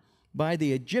done by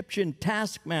the Egyptian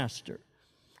taskmaster,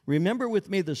 remember with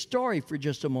me the story for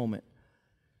just a moment,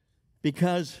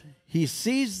 because he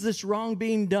sees this wrong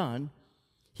being done,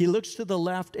 he looks to the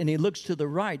left and he looks to the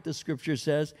right, the scripture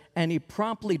says, and he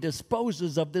promptly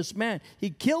disposes of this man. He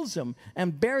kills him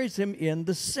and buries him in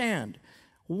the sand.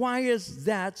 Why is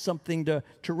that something to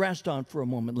rest on for a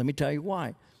moment? Let me tell you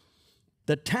why.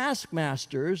 The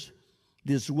taskmasters,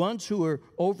 these ones who were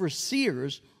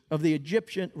overseers of the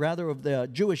of the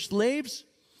Jewish slaves,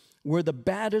 were the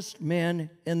baddest men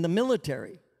in the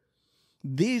military.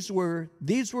 These were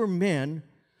men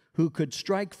who could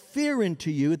strike fear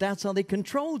into you. That's how they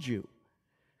controlled you.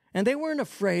 And they weren't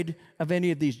afraid of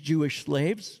any of these Jewish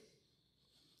slaves.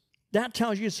 That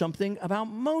tells you something about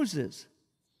Moses.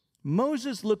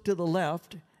 Moses looked to the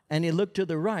left and he looked to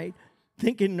the right,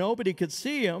 thinking nobody could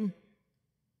see him,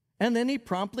 and then he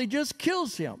promptly just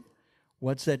kills him.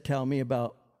 What's that tell me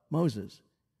about Moses?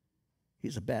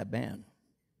 He's a bad man.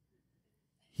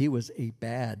 He was a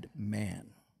bad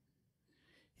man.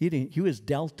 He was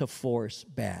Delta Force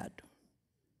bad.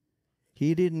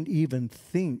 He didn't even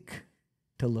think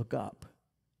to look up.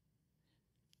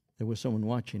 There was someone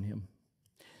watching him.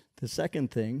 The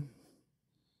second thing,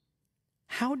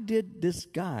 how did this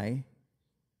guy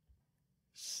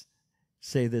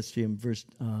say this to him? Verse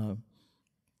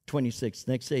 26.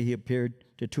 Next day he appeared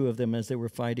to two of them as they were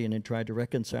fighting and tried to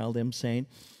reconcile them, saying,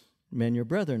 Men, your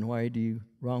brethren, why do you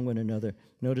wrong one another?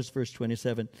 Notice verse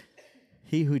 27.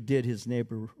 He who did his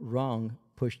neighbor wrong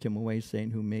pushed him away,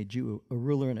 saying, Who made you a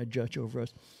ruler and a judge over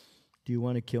us? Do you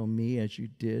want to kill me as you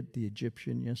did the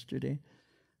Egyptian yesterday?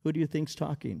 Who do you think's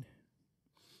talking?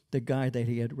 The guy that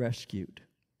he had rescued.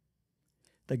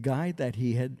 The guy that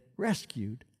he had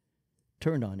rescued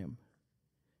turned on him.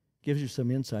 Gives you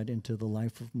some insight into the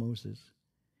life of Moses.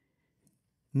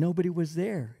 Nobody was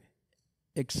there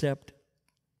except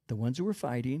the ones who were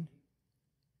fighting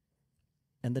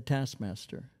and the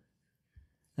taskmaster.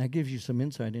 That gives you some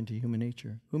insight into human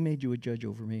nature. Who made you a judge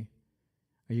over me?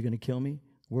 Are you going to kill me?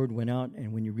 Word went out,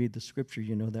 and when you read the scripture,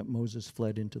 you know that Moses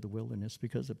fled into the wilderness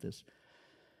because of this.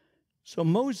 So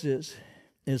Moses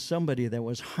is somebody that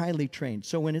was highly trained.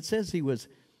 So when it says he was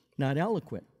not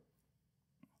eloquent,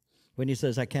 when he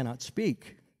says, I cannot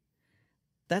speak,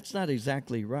 that's not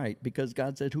exactly right, because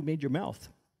God said, who made your mouth?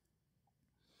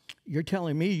 You're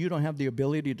telling me you don't have the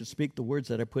ability to speak the words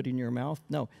that I put in your mouth?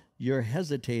 No, you're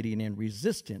hesitating and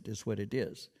resistant is what it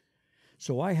is.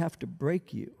 So I have to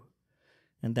break you.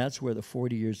 And that's where the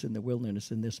 40 years in the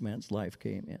wilderness in this man's life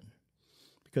came in.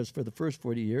 Because for the first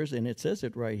 40 years, and it says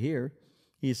it right here,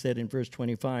 he said in verse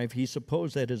 25, he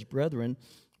supposed that his brethren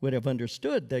would have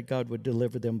understood that God would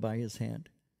deliver them by his hand.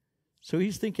 So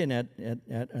he's thinking at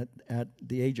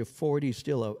the age of 40,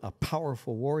 still a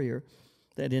powerful warrior,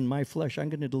 that in my flesh I'm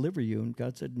going to deliver you. And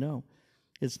God said, no,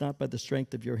 it's not by the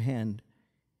strength of your hand.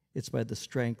 It's by the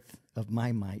strength of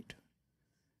my might.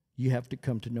 You have to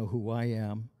come to know who I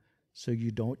am, so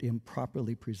you don't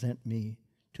improperly present me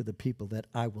to the people that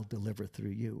I will deliver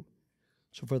through you.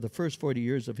 So for the first 40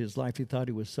 years of his life, he thought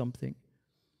he was something.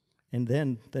 And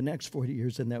then the next 40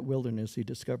 years in that wilderness, he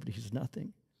discovered he's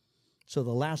nothing. So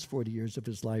the last 40 years of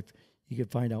his life, he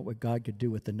could find out what God could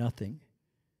do with the nothing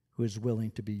who is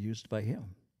willing to be used by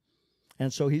him.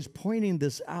 And so he's pointing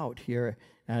this out here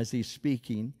as he's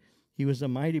speaking. He was a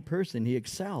mighty person. He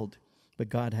excelled, but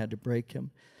God had to break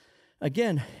him.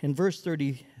 Again, in verse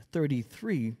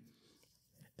 33,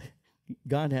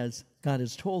 God has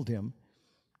told him,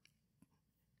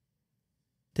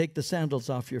 take the sandals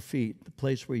off your feet. The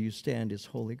place where you stand is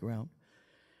holy ground.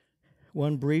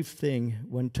 One brief thing,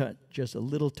 one touch, just a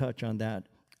little touch on that.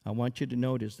 I want you to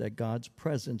notice that God's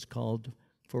presence called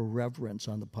for reverence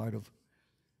on the part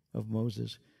of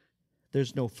Moses.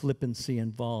 There's no flippancy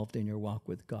involved in your walk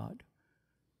with God.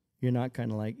 You're not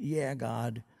kind of like, yeah,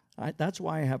 God. That's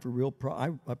why I have a real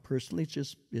problem. I personally,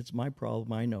 it's my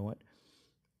problem. I know it.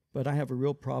 But I have a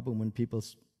real problem when people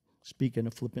speak in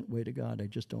a flippant way to God. I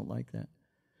just don't like that.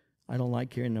 I don't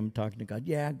like hearing them talking to God.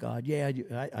 Yeah, God, yeah.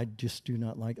 I just do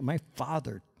not like it. My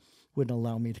father wouldn't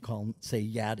allow me to say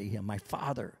yeah to him. My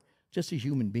father, just a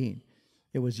human being.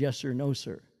 It was yes or no,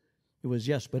 sir. It was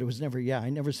yes, but it was never yeah. I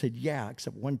never said yeah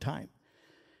except one time.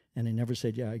 And I never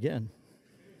said yeah again.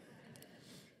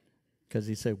 Because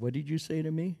he said, what did you say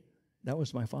to me? That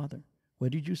was my father.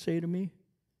 What did you say to me?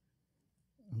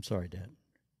 I'm sorry, Dad.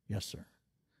 Yes, sir.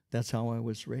 That's how I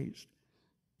was raised,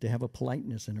 to have a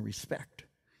politeness and a respect.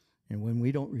 And when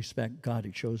we don't respect God,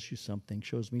 it shows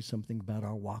me something about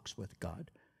our walks with God.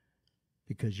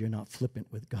 Because you're not flippant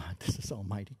with God. This is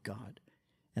Almighty God.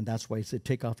 And that's why he said,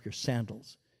 take off your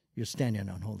sandals. You're standing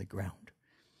on holy ground.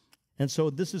 And so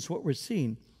this is what we're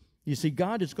seeing. You see,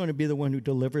 God is going to be the one who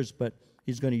delivers, but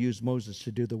he's going to use Moses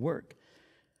to do the work.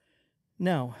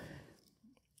 Now,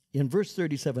 in verse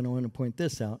 37, I want to point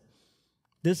this out.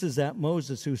 This is that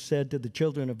Moses who said to the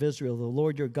children of Israel, the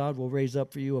Lord your God will raise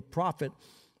up for you a prophet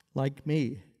like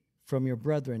me from your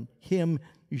brethren. Him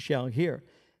you shall hear.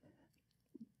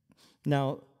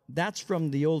 Now, that's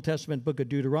from the Old Testament book of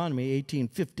Deuteronomy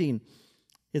 18:15.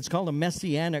 It's called a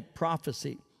messianic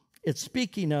prophecy. It's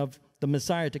speaking of the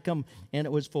Messiah to come, and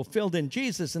it was fulfilled in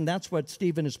Jesus, and that's what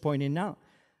Stephen is pointing out.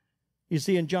 You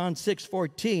see, in John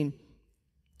 6:14,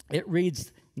 it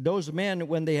reads, those men,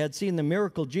 when they had seen the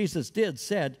miracle Jesus did,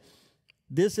 said,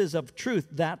 this is of truth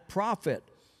that prophet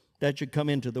that should come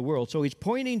into the world. So he's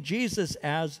pointing Jesus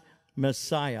as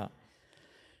Messiah.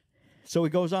 So he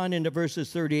goes on into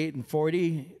verses 38 and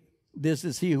 40. This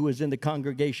is he who was in the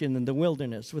congregation in the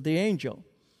wilderness with the angel.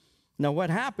 Now what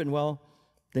happened? Well,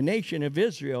 the nation of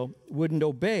Israel wouldn't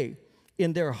obey.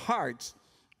 In their hearts,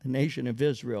 the nation of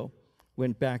Israel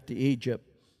went back to Egypt.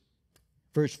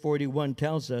 Verse 41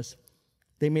 tells us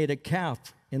they made a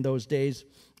calf in those days,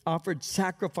 offered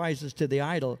sacrifices to the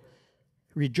idol,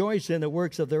 rejoiced in the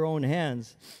works of their own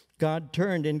hands. God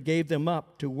turned and gave them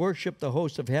up to worship the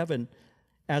host of heaven,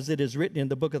 as it is written in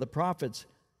the book of the prophets.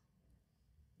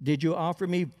 Did you offer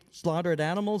me slaughtered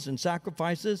animals and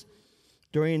sacrifices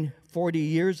during 40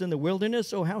 years in the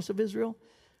wilderness, O house of Israel?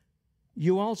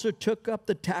 You also took up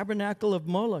the tabernacle of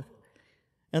Moloch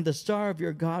and the star of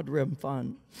your god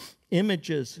Remphan,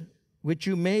 images which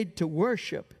you made to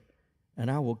worship,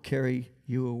 and I will carry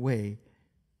you away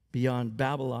beyond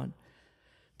Babylon.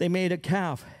 They made a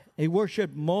calf. They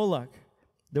worshiped Moloch.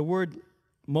 The word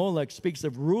Moloch speaks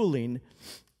of ruling.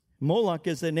 Moloch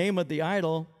is the name of the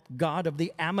idol god of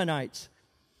the Ammonites,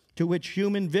 to which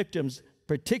human victims,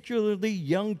 particularly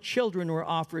young children, were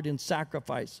offered in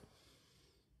sacrifice.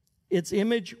 Its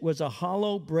image was a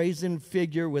hollow brazen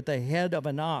figure with the head of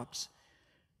an ox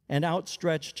and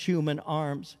outstretched human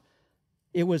arms.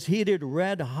 It was heated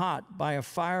red hot by a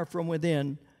fire from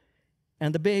within,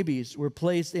 and the babies were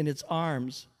placed in its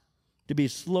arms to be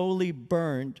slowly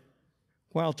burned,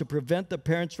 while to prevent the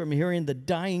parents from hearing the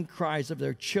dying cries of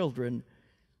their children,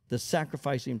 the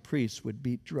sacrificing priests would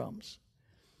beat drums.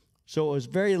 So it was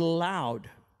very loud.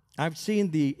 I've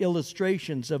seen the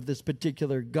illustrations of this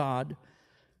particular god,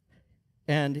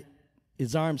 and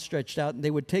his arms stretched out, and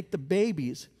they would take the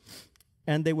babies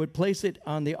and they would place it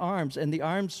on the arms, and the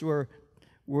arms were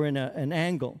in an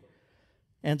angle.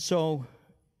 And so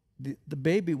the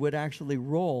baby would actually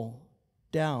roll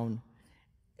down,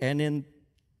 and then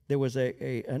there was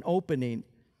an opening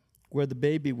where the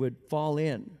baby would fall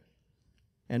in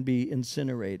and be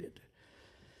incinerated.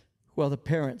 Well, the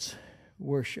parents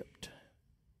worshiped.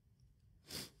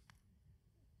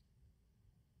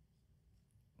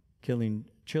 Killing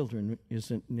children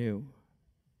isn't new.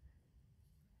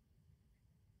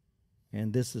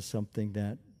 And this is something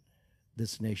that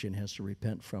this nation has to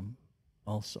repent from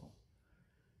also.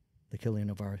 The killing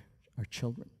of our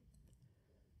children.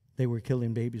 They were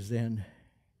killing babies then,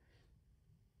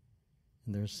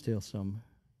 and there's still some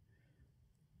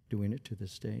doing it to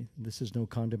this day. This is no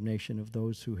condemnation of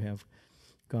those who have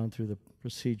gone through the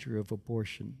procedure of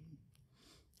abortion.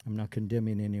 I'm not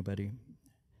condemning anybody.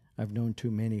 I've known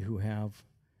too many who have,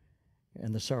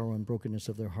 and the sorrow and brokenness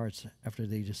of their hearts after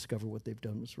they discover what they've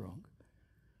done was wrong.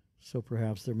 So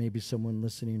perhaps there may be someone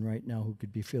listening right now who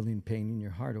could be feeling pain in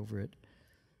your heart over it.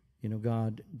 You know,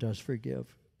 God does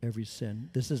forgive every sin.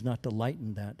 This is not to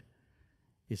lighten that.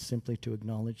 It's simply to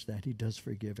acknowledge that He does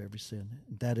forgive every sin.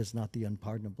 That is not the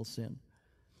unpardonable sin.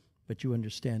 But you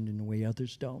understand in a way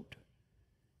others don't.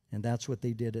 And that's what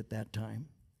they did at that time.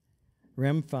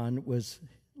 Remphan was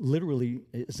literally,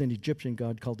 is an Egyptian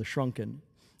god called the Shrunken.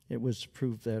 It was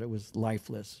proof that it was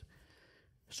lifeless.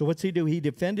 So what's he do? He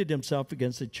defended himself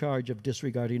against the charge of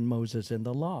disregarding Moses and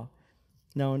the law.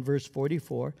 Now in verse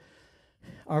 44,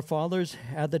 our fathers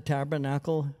had the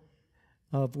tabernacle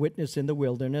of witness in the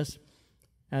wilderness,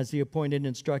 as He appointed,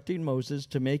 instructing Moses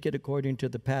to make it according to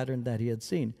the pattern that he had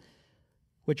seen,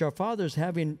 which our fathers,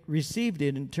 having received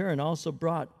it in turn, also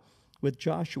brought with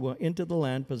Joshua into the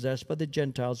land possessed by the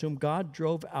Gentiles, whom God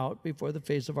drove out before the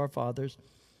face of our fathers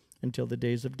until the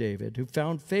days of David, who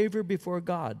found favor before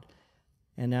God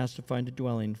and asked to find a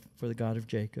dwelling for the God of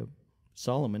Jacob.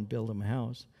 Solomon built him a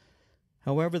house.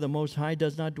 However, the Most High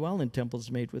does not dwell in temples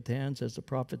made with hands, as the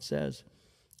prophet says.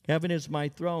 Heaven is my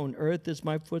throne, earth is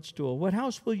my footstool. What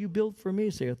house will you build for me,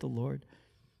 saith the Lord?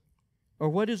 Or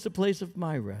what is the place of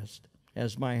my rest?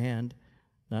 Has my hand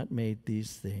not made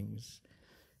these things?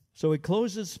 So he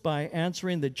closes by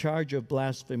answering the charge of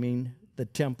blaspheming the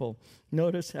temple.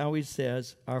 Notice how he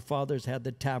says, our fathers had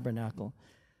the tabernacle.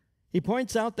 He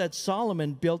points out that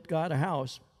Solomon built God a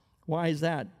house. Why is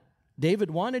that?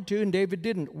 David wanted to and David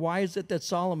didn't. Why is it that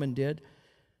Solomon did?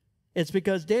 It's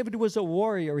because David was a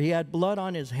warrior. He had blood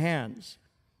on his hands,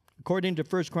 according to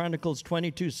 1 Chronicles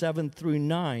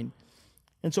 22:7-9.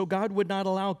 And so God would not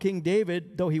allow King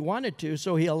David, though he wanted to,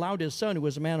 so he allowed his son, who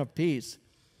was a man of peace.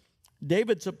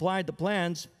 David supplied the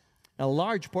plans, a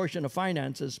large portion of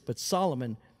finances, but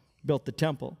Solomon built the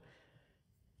temple.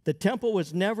 The temple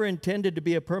was never intended to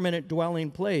be a permanent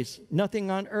dwelling place. Nothing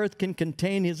on earth can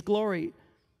contain His glory.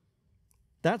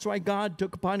 That's why God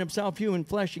took upon Himself human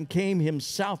flesh and came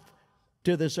Himself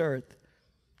to this earth.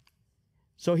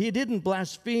 So He didn't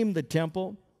blaspheme the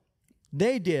temple.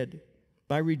 They did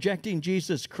by rejecting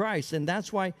Jesus Christ. And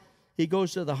that's why He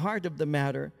goes to the heart of the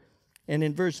matter. And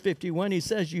in verse 51, He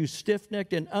says, you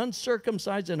stiff-necked and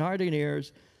uncircumcised in heart and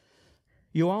ears,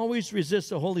 you always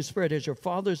resist the Holy Spirit as your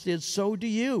fathers did, so do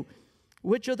you.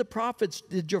 Which of the prophets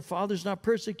did your fathers not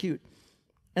persecute?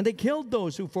 And they killed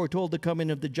those who foretold the coming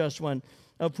of the just one,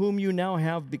 of whom you now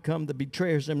have become the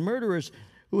betrayers and murderers,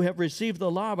 who have received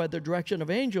the law by the direction of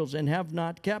angels and have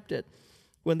not kept it.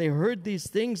 When they heard these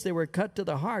things, they were cut to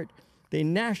the heart. They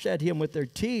gnashed at Him with their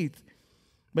teeth.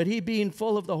 But He, being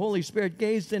full of the Holy Spirit,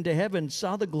 gazed into heaven,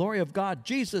 saw the glory of God,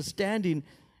 Jesus standing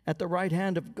at the right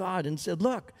hand of God, and said,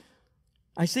 look,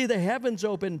 I see the heavens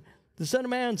open, the Son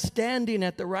of Man standing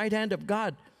at the right hand of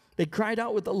God. They cried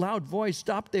out with a loud voice,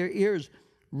 stopped their ears,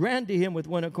 ran to Him with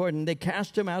one accord, and they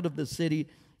cast Him out of the city,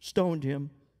 stoned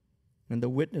Him. And the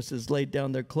witnesses laid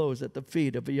down their clothes at the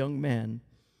feet of a young man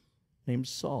named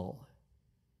Saul.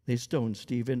 They stoned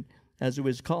Stephen as he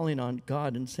was calling on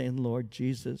God and saying, Lord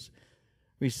Jesus,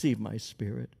 receive my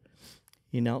spirit.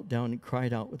 He knelt down and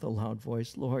cried out with a loud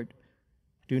voice, Lord,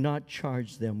 do not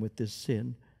charge them with this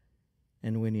sin.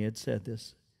 And when he had said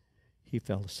this, he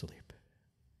fell asleep.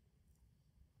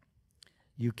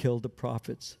 You killed the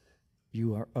prophets.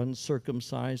 You are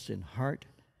uncircumcised in heart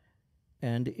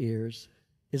and ears.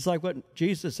 It's like what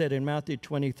Jesus said in Matthew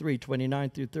 23, 29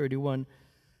 through 31.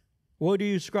 Woe to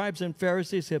you, scribes and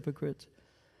Pharisees, hypocrites,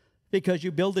 because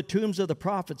you build the tombs of the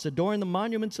prophets, adorn the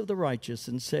monuments of the righteous,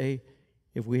 and say,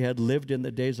 if we had lived in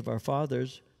the days of our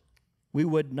fathers, we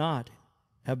would not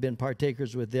have been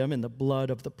partakers with them in the blood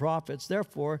of the prophets.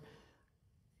 Therefore,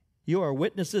 you are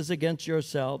witnesses against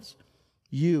yourselves.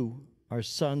 You are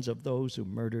sons of those who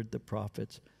murdered the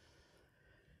prophets.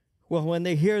 Well, when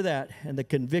they hear that and the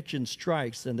conviction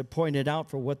strikes and they're pointed out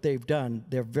for what they've done,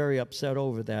 they're very upset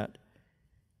over that.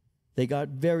 They got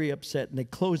very upset and they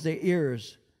closed their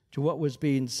ears to what was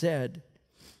being said.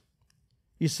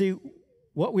 You see,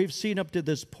 what we've seen up to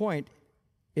this point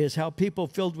is how people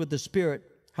filled with the Spirit,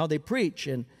 how they preach,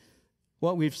 and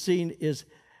what we've seen is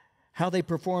how they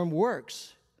perform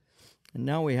works. And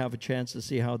now we have a chance to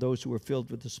see how those who were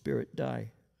filled with the Spirit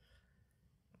die.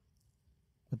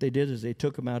 What they did is they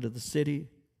took him out of the city.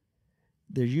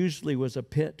 There usually was a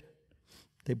pit.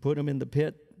 They put him in the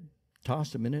pit,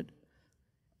 tossed him in it.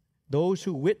 Those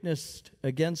who witnessed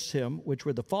against him, which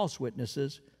were the false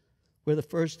witnesses, were the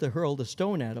first to hurl the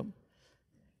stone at him.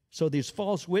 So these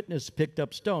false witnesses picked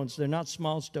up stones. They're not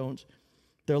small stones.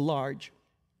 They're large.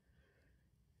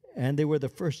 And they were the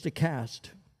first to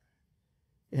cast.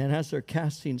 And as they're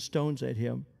casting stones at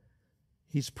him,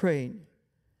 he's praying,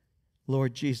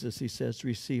 Lord Jesus, he says,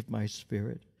 receive my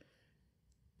spirit.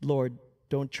 Lord,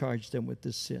 don't charge them with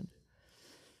this sin.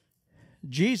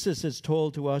 Jesus is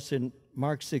told to us in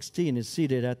Mark 16 is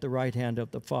seated at the right hand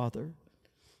of the Father.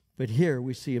 But here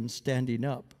we see him standing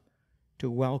up to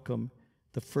welcome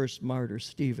the first martyr,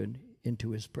 Stephen,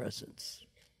 into his presence.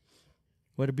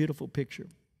 What a beautiful picture.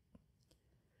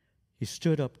 He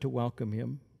stood up to welcome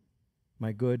him,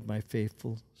 my good, my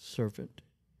faithful servant.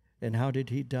 And how did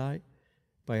he die?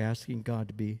 By asking God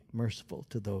to be merciful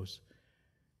to those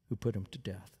who put him to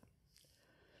death.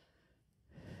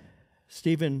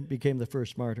 Stephen became the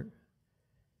first martyr.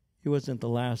 He wasn't the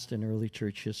last in early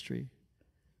church history.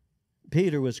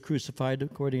 Peter was crucified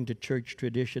according to church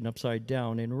tradition upside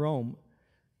down in Rome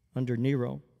under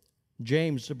Nero.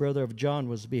 James, the brother of John,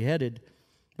 was beheaded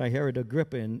by Herod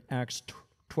Agrippa in Acts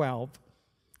 12.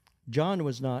 John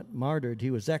was not martyred.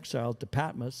 He was exiled to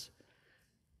Patmos.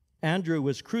 Andrew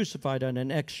was crucified on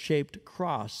an X-shaped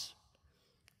cross.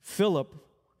 Philip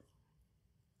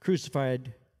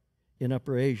crucified in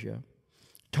Upper Asia.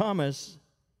 Thomas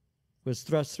was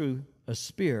thrust through a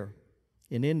spear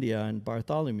in India, and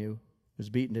Bartholomew was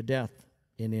beaten to death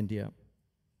in India.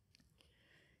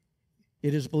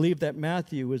 It is believed that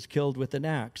Matthew was killed with an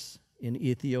axe in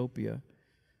Ethiopia,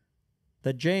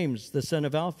 that James, the son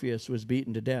of Alphaeus, was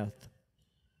beaten to death.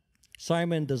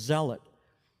 Simon the Zealot,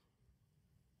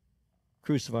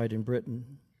 crucified in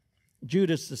Britain.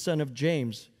 Judas, the son of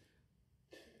James,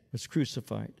 was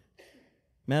crucified.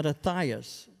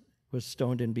 Mattathias was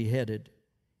stoned and beheaded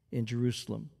in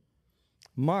Jerusalem.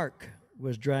 Mark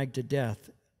was dragged to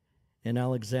death in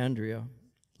Alexandria.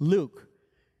 Luke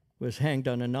was hanged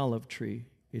on an olive tree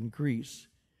in Greece.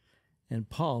 And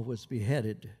Paul was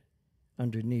beheaded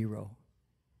under Nero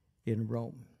in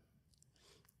Rome.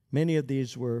 Many of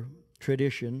these were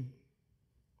tradition,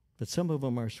 but some of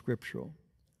them are scriptural.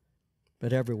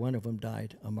 But every one of them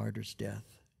died a martyr's death.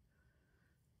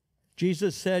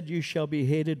 Jesus said, you shall be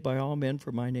hated by all men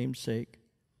for my name's sake,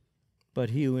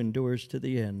 but he who endures to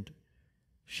the end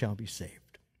shall be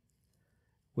saved.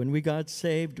 When we got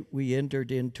saved, we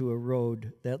entered into a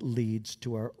road that leads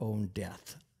to our own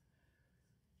death.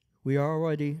 We are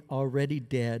already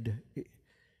dead,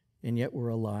 and yet we're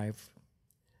alive.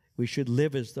 We should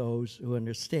live as those who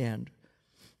understand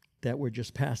that we're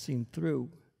just passing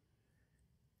through,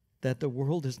 that the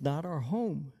world is not our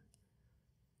home,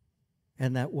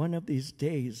 and that one of these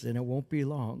days, and it won't be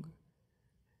long,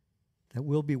 that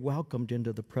we'll be welcomed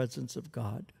into the presence of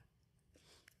God.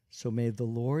 So may the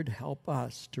Lord help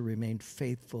us to remain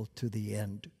faithful to the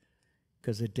end,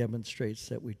 because it demonstrates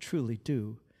that we truly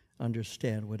do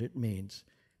understand what it means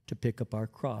to pick up our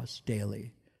cross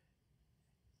daily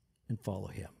and follow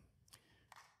him.